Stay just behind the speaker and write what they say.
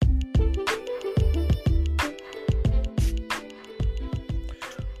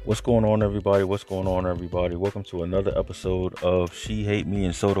What's going on, everybody? What's going on, everybody? Welcome to another episode of She Hate Me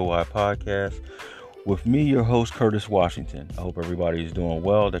and So Do I podcast with me, your host, Curtis Washington. I hope everybody is doing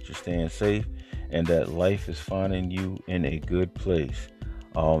well, that you're staying safe, and that life is finding you in a good place.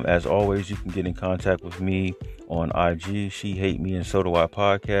 As always, you can get in contact with me on IG, She Hate Me and So Do I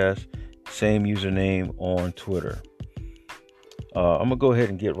podcast. Same username on Twitter. I'm going to go ahead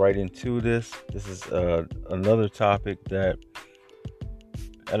and get right into this. This is another topic that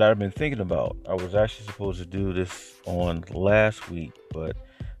I've been thinking about. I was actually supposed to do this on last week, but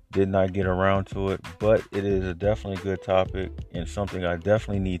did not get around to it. But it is a definitely good topic and something I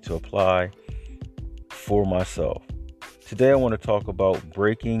definitely need to apply for myself. Today I want to talk about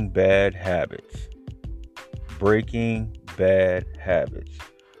breaking bad habits. Breaking bad habits.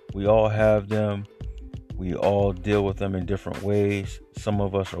 We all have them. We all deal with them in different ways. Some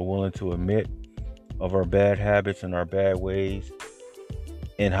of us are willing to admit of our bad habits and our bad ways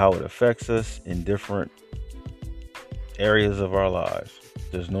and how it affects us in different areas of our lives.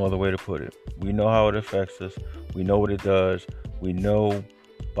 There's no other way to put it. We know how it affects us. We know what it does. We know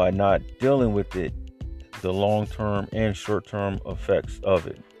by not dealing with it, the long-term and short-term effects of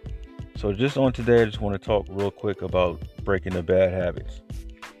it. So just on today, I just want to talk real quick about breaking the bad habits.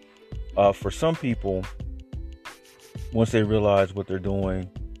 For some people, once they realize what they're doing,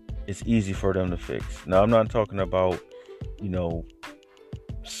 it's easy for them to fix. Now, I'm not talking about,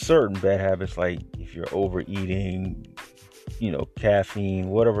 certain bad habits, like if you're overeating, caffeine,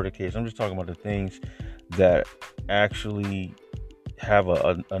 whatever the case. I'm just talking about the things that actually have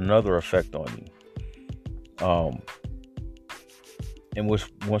another effect on you. And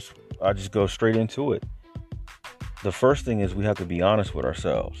once I just go straight into it, the first thing is we have to be honest with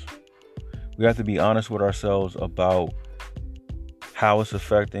ourselves. We have to be honest with ourselves about how it's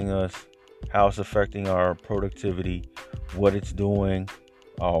affecting us, how it's affecting our productivity, what it's doing,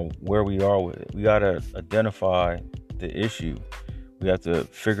 where we are with it. We got to identify the issue. We have to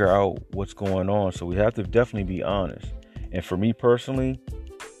figure out what's going on. So we have to definitely be honest. And for me personally,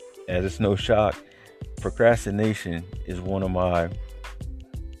 as it's no shock, procrastination is one of my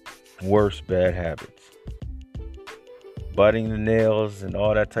worst bad habits. Biting the nails and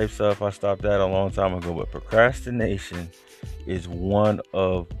all that type stuff, I stopped that a long time ago. But procrastination is one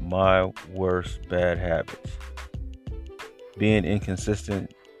of my worst bad habits. Being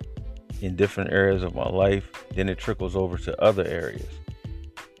inconsistent in different areas of my life, then it trickles over to other areas.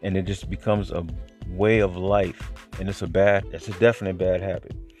 And it just becomes a way of life. And it's a definite bad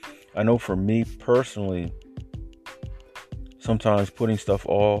habit. I know for me personally, sometimes putting stuff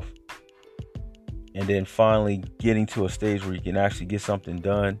off and then finally getting to a stage where you can actually get something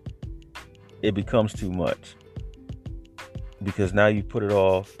done, it becomes too much. Because now you put it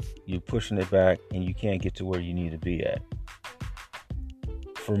off, you're pushing it back, and you can't get to where you need to be at.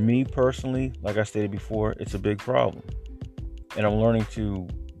 For me personally, like I stated before, it's a big problem. And I'm learning to,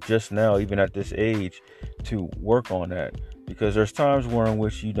 just now, even at this age, to work on that. Because there's times where in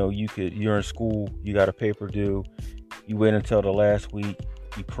which, you're in school, you got a paper due, you wait until the last week,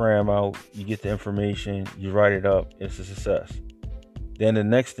 you cram out, you get the information, you write it up, it's a success. Then the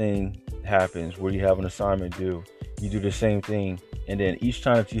next thing happens where you have an assignment due, you do the same thing, and then each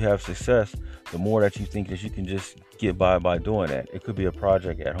time that you have success, the more that you think that you can just get by doing that. It could be a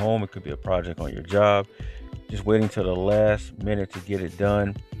project at home, it could be a project on your job, just waiting till the last minute to get it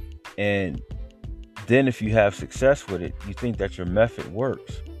done. And then if you have success with it, you think that your method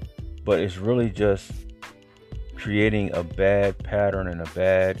works, but it's really just creating a bad pattern and a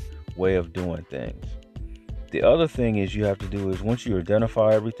bad way of doing things. The other thing is you have to do is, once you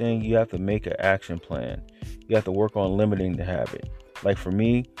identify everything, you have to make an action plan. You have to work on limiting the habit. Like for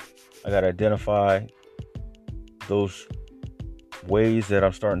me, I got to identify those ways that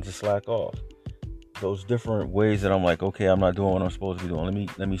I'm starting to slack off. Those different ways that I'm like, okay, I'm not doing what I'm supposed to be doing.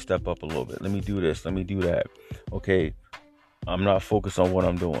 Let me step up a little bit. Let me do this. Let me do that. Okay, I'm not focused on what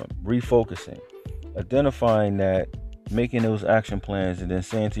I'm doing. Refocusing. Identifying that, making those action plans, and then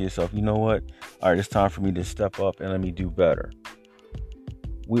saying to yourself, you know what? All right, it's time for me to step up and let me do better.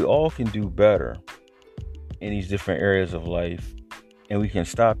 We all can do better in these different areas of life, and we can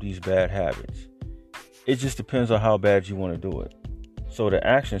stop these bad habits. It just depends on how bad you want to do it. So the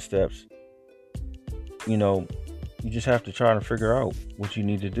action steps, you just have to try to figure out what you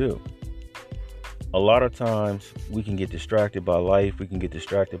need to do. A lot of times we can get distracted by life. We can get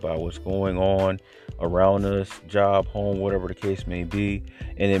distracted by what's going on around us, job, home, whatever the case may be.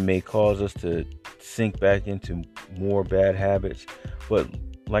 And it may cause us to sink back into more bad habits. But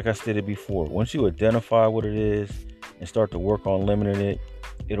like I stated before, once you identify what it is and start to work on limiting it,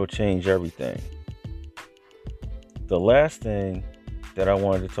 it'll change everything. The last thing that I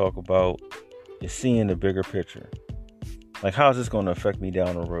wanted to talk about is seeing the bigger picture. Like, how is this going to affect me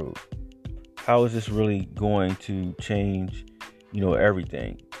down the road? How is this really going to change,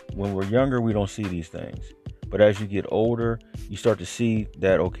 everything? When we're younger, we don't see these things. But as you get older, you start to see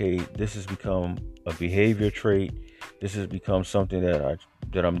that, okay, this has become a behavior trait. This has become something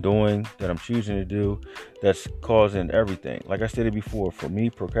that I'm doing, that I'm choosing to do, that's causing everything. Like I stated before, for me,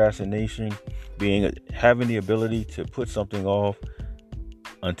 procrastination, having the ability to put something off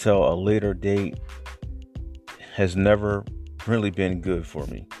until a later date, has never really been good for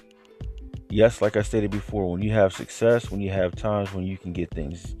me. Yes, like I stated before, when you have success, when you have times when you can get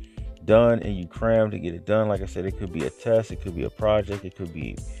things done and you cram to get it done, like I said, it could be a test, it could be a project, it could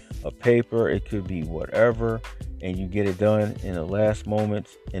be a paper, it could be whatever, and you get it done in the last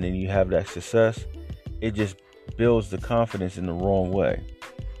moments, and then you have that success, it just builds the confidence in the wrong way.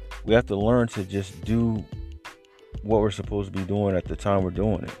 We have to learn to just do what we're supposed to be doing at the time we're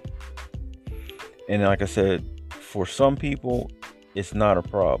doing it. And like I said, for some people, it's not a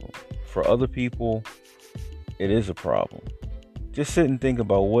problem. For other people, it is a problem. Just sit and think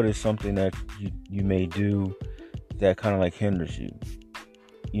about what is something that you may do that kind of like hinders you.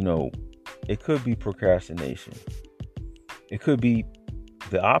 It could be procrastination. It could be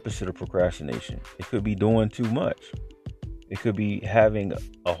the opposite of procrastination. It could be doing too much. It could be having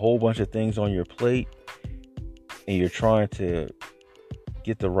a whole bunch of things on your plate and you're trying to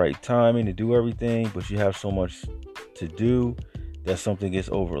get the right timing to do everything, but you have so much to do that something gets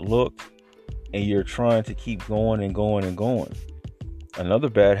overlooked, and you're trying to keep going and going and going. Another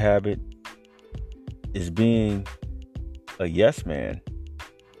bad habit is being a yes man.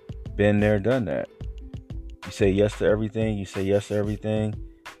 Been there, done that. You say yes to everything.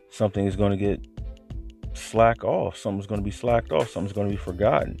 Something is going to get slacked off. Something's going to be slacked off. Something's going to be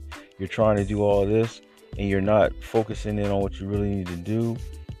forgotten. You're trying to do all this, and you're not focusing in on what you really need to do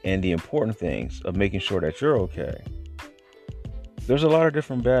and the important things of making sure that you're okay. There's a lot of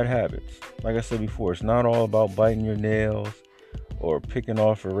different bad habits. Like I said before, it's not all about biting your nails or picking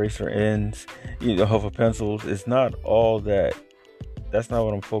off eraser ends, of pencils. It's not all that. That's not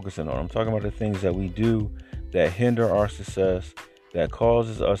what I'm focusing on. I'm talking about the things that we do that hinder our success, that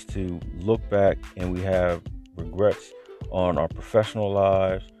causes us to look back and we have regrets on our professional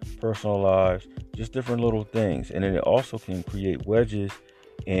lives, personal lives, just different little things. And then it also can create wedges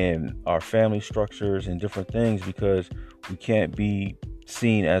in our family structures and different things because we can't be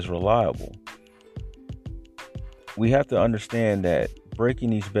seen as reliable. We have to understand that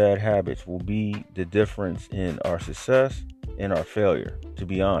breaking these bad habits will be the difference in our success and our failure, to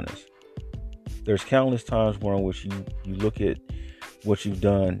be honest. There's countless times in which you look at what you've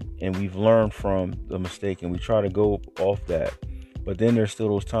done and we've learned from the mistake and we try to go off that. But then there's still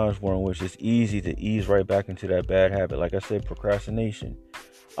those times in which it's easy to ease right back into that bad habit. Like I said, procrastination.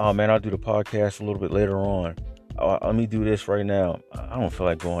 Oh man, I'll do the podcast a little bit later on. Let me do this right now. I don't feel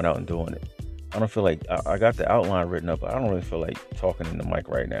like going out and doing it. I don't feel like, I got the outline written up, but I don't really feel like talking in the mic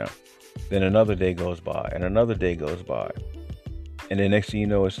right now. Then another day goes by and another day goes by. And then next thing you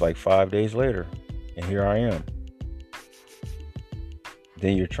know, it's like 5 days later and here I am.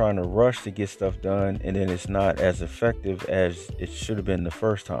 Then you're trying to rush to get stuff done, and then it's not as effective as it should have been the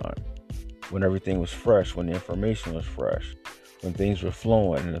first time, when everything was fresh, when the information was fresh, when things were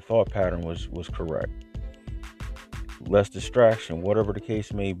flowing and the thought pattern was correct. Less distraction, whatever the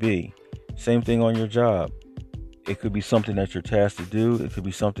case may be. Same thing on your job. It could be something that you're tasked to do. It could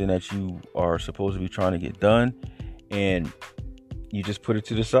be something that you are supposed to be trying to get done, and you just put it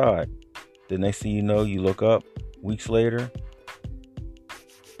to the side. The next thing you know, you look up weeks later,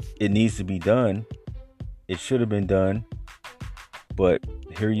 it needs to be done. It should have been done, but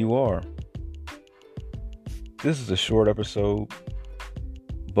here you are. This is a short episode,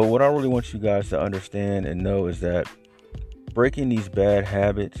 but what I really want you guys to understand and know is that breaking these bad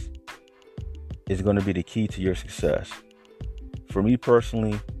habits is going to be the key to your success. For me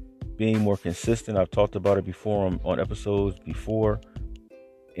personally, being more consistent, I've talked about it before on episodes before,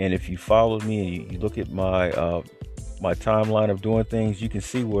 and if you followed me and you look at my timeline of doing things, you can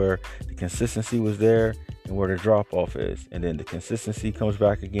see where the consistency was there and where the drop off is, and then the consistency comes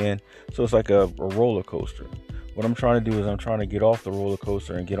back again. So it's like a roller coaster. What I'm trying to do is I'm trying to get off the roller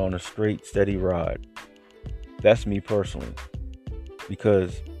coaster and get on a straight, steady ride. That's me personally,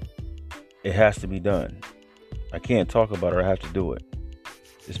 because it has to be done. I can't talk about it. I have to do it.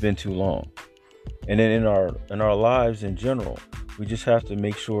 It's been too long. And then in our lives in general, we just have to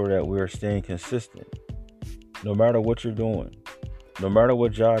make sure that we're staying consistent. No matter what you're doing, no matter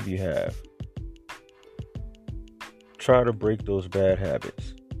what job you have, try to break those bad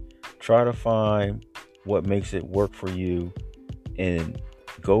habits. Try to find what makes it work for you and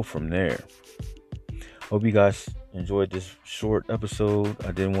go from there. Hope you guys enjoyed this short episode.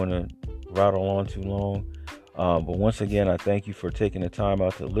 I didn't want to rattle on too long. But once again, I thank you for taking the time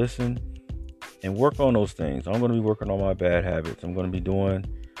out to listen and work on those things. I'm going to be working on my bad habits. I'm going to be doing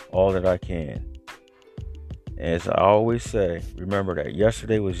all that I can. As I always say, remember that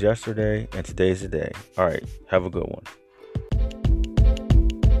yesterday was yesterday and today's the day. All right. Have a good one.